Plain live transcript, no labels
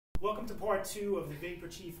Welcome to part 2 of the Vapor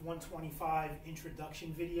Chief 125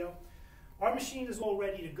 introduction video. Our machine is all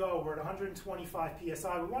ready to go. We're at 125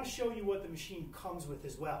 PSI. We want to show you what the machine comes with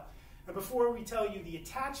as well. And before we tell you the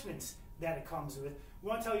attachments that it comes with, we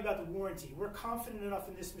want to tell you about the warranty. We're confident enough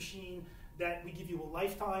in this machine that we give you a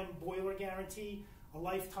lifetime boiler guarantee, a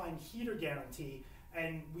lifetime heater guarantee,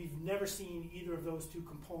 and we've never seen either of those two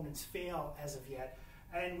components fail as of yet.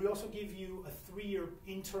 And we also give you a 3-year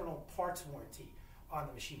internal parts warranty on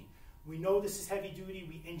the machine. We know this is heavy duty.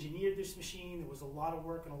 We engineered this machine. There was a lot of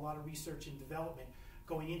work and a lot of research and development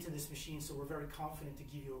going into this machine, so we're very confident to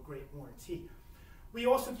give you a great warranty. We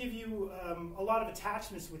also give you a lot of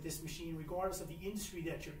attachments with this machine. Regardless of the industry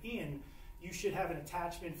that you're in, you should have an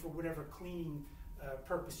attachment for whatever cleaning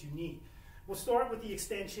purpose you need. We'll start with the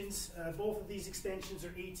extensions. Both of these extensions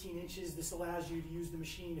are 18 inches. This allows you to use the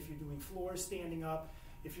machine if you're doing floors standing up.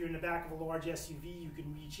 If you're in the back of a large SUV, you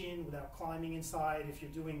can reach in without climbing inside. If you're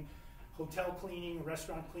doing hotel cleaning or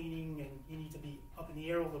restaurant cleaning and you need to be up in the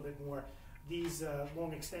air a little bit more, these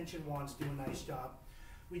long extension wands do a nice job.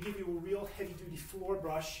 We give you a real heavy-duty floor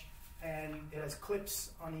brush, and it has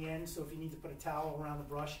clips on the end, so if you need to put a towel around the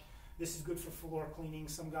brush, this is good for floor cleaning.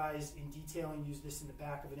 Some guys in detailing use this in the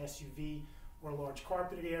back of an SUV or large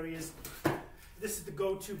carpeted areas. This is the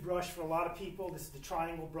go-to brush for a lot of people. This is the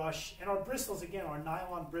triangle brush. And our bristles, again, our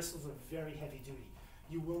nylon bristles are very heavy duty.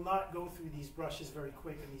 You will not go through these brushes very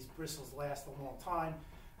quick, and these bristles last a long time.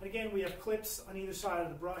 And again, we have clips on either side of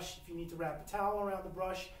the brush if you need to wrap a towel around the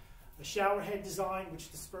brush. A shower head design,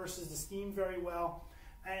 which disperses the steam very well.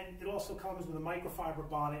 And it also comes with a microfiber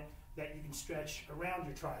bonnet that you can stretch around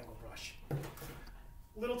your triangle brush.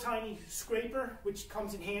 Little tiny scraper, which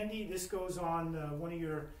comes in handy. This goes on one of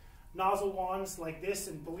your nozzle wands like this,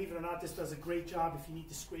 and believe it or not, this does a great job if you need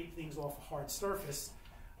to scrape things off a hard surface.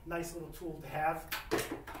 Nice little tool to have.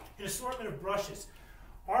 An assortment of brushes.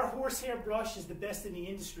 Our horsehair brush is the best in the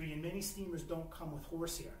industry, and many steamers don't come with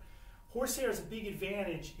horsehair. Horsehair is a big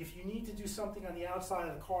advantage if you need to do something on the outside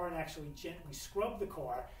of the car and actually gently scrub the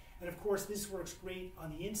car. And of course, this works great on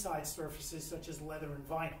the inside surfaces such as leather and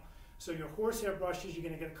vinyl. So your horsehair brushes, you're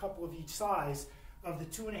going to get a couple of each size, of the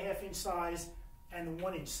 2.5-inch size and the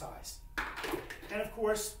 1-inch size. And of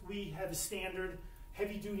course, we have the standard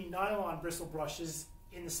heavy-duty nylon bristle brushes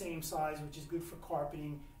in the same size, which is good for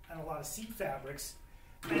carpeting and a lot of seat fabrics.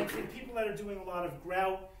 And for the people that are doing a lot of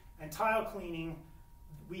grout and tile cleaning,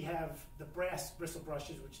 we have the brass bristle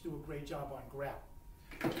brushes, which do a great job on grout.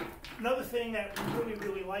 Another thing that we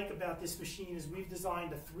really like about this machine is we've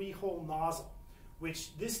designed a 3-hole nozzle,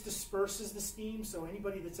 which this disperses the steam. So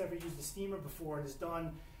anybody that's ever used a steamer before and has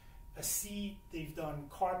done a seat, they've done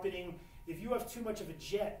carpeting. If you have too much of a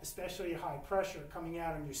jet, especially at high pressure, coming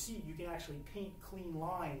out on your seat, you can actually paint clean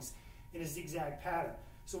lines in a zigzag pattern.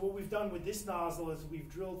 So what we've done with this nozzle is we've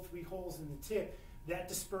drilled 3 holes in the tip. That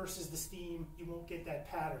disperses the steam. You won't get that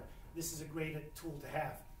pattern. This is a great tool to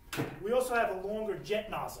have. We also have a longer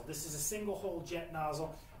jet nozzle. This is a single-hole jet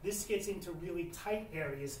nozzle. This gets into really tight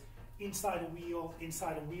areas inside a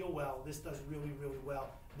wheel well. This does really, really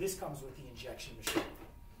well. This comes with the injection machine.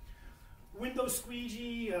 Window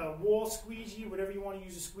squeegee, wall squeegee, whatever you want to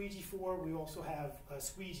use a squeegee for. We also have a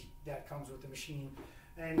squeegee that comes with the machine.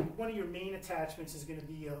 And one of your main attachments is going to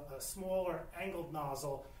be a smaller angled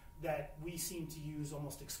nozzle that we seem to use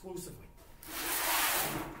almost exclusively.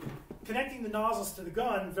 Connecting the nozzles to the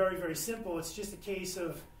gun, very, very simple. It's just a case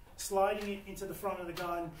of sliding it into the front of the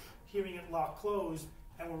gun, hearing it lock closed,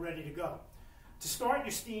 and we're ready to go. To start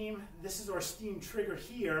your steam, this is our steam trigger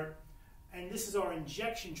here, and this is our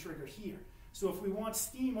injection trigger here. So if we want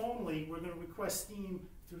steam only, we're going to request steam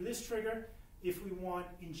through this trigger. If we want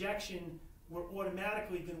injection, we're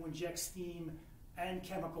automatically going to inject steam and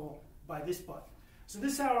chemical by this button. So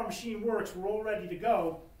this is how our machine works. We're all ready to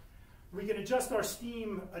go. We can adjust our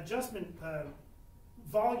steam adjustment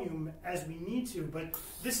volume as we need to, but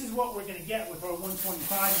this is what we're going to get with our 125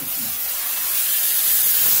 machine.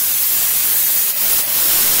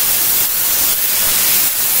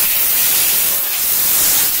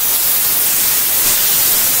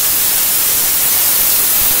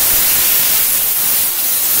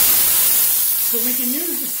 So we can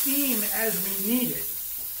use the steam as we need it.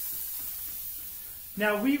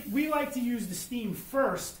 Now we like to use the steam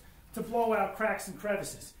first to blow out cracks and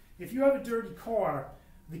crevices. If you have a dirty car,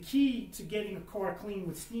 the key to getting a car clean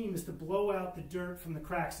with steam is to blow out the dirt from the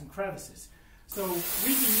cracks and crevices. So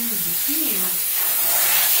we can use the steam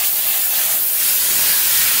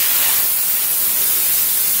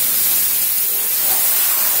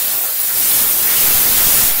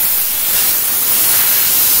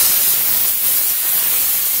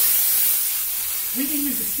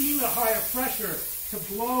at a higher pressure to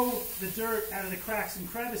blow the dirt out of the cracks and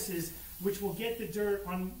crevices, which will get the dirt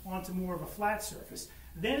onto more of a flat surface.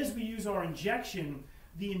 Then as we use our injection,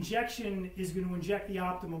 the injection is going to inject the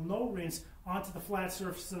optimum no rinse onto the flat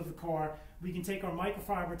surface of the car. We can take our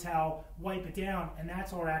microfiber towel, wipe it down, and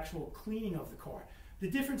that's our actual cleaning of the car. The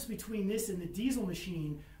difference between this and the diesel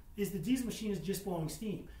machine is the diesel machine is just blowing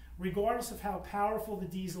steam. Regardless of how powerful the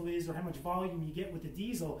diesel is or how much volume you get with the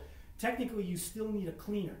diesel, technically you still need a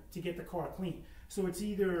cleaner to get the car clean. So it's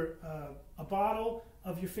either a bottle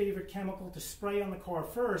of your favorite chemical to spray on the car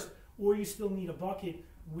first, or you still need a bucket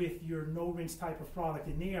with your no-rinse type of product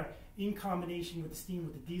in there in combination with the steam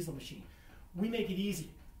with the diesel machine. We make it easy,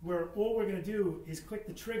 where all we're going to do is click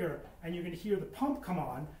the trigger and you're going to hear the pump come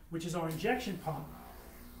on, which is our injection pump.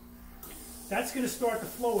 That's going to start the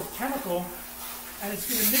flow of chemical, and it's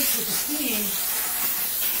going to mix with the steam.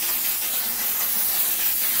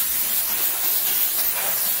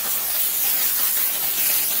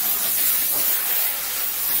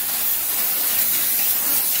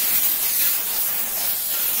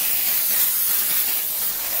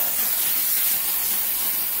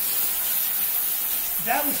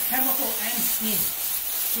 That was chemical and steam.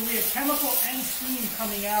 So we had chemical and steam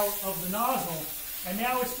coming out of the nozzle, and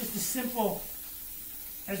now it's just as simple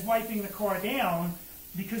as wiping the car down,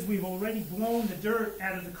 because we've already blown the dirt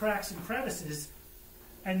out of the cracks and crevices,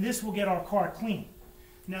 and this will get our car clean.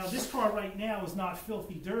 Now this car right now is not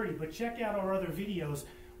filthy dirty, but check out our other videos.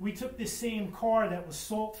 We took this same car that was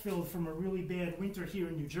salt filled from a really bad winter here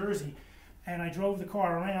in New Jersey, and I drove the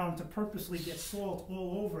car around to purposely get salt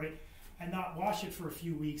all over it and not wash it for a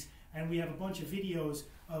few weeks, and we have a bunch of videos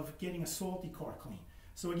of getting a salty car clean.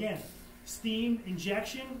 So again, steam,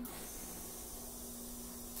 injection,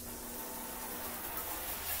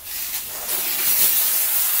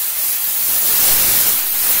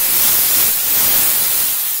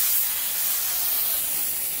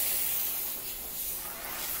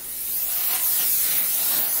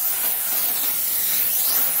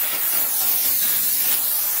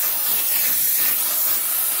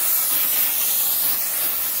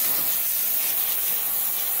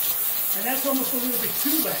 and that's almost a little bit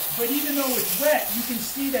too wet. But even though it's wet, you can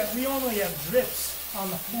see that we only have drips on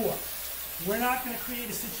the floor. We're not going to create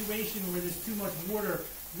a situation where there's too much water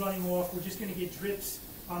running off. We're just going to get drips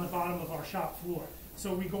on the bottom of our shop floor.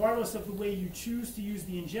 So regardless of the way you choose to use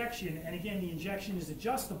the injection, and again, the injection is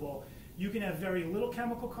adjustable, you can have very little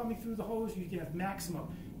chemical coming through the hose, you can have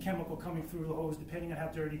maximum chemical coming through the hose depending on how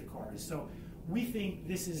dirty the car is. So we think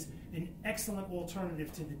this is an excellent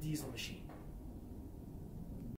alternative to the diesel machine.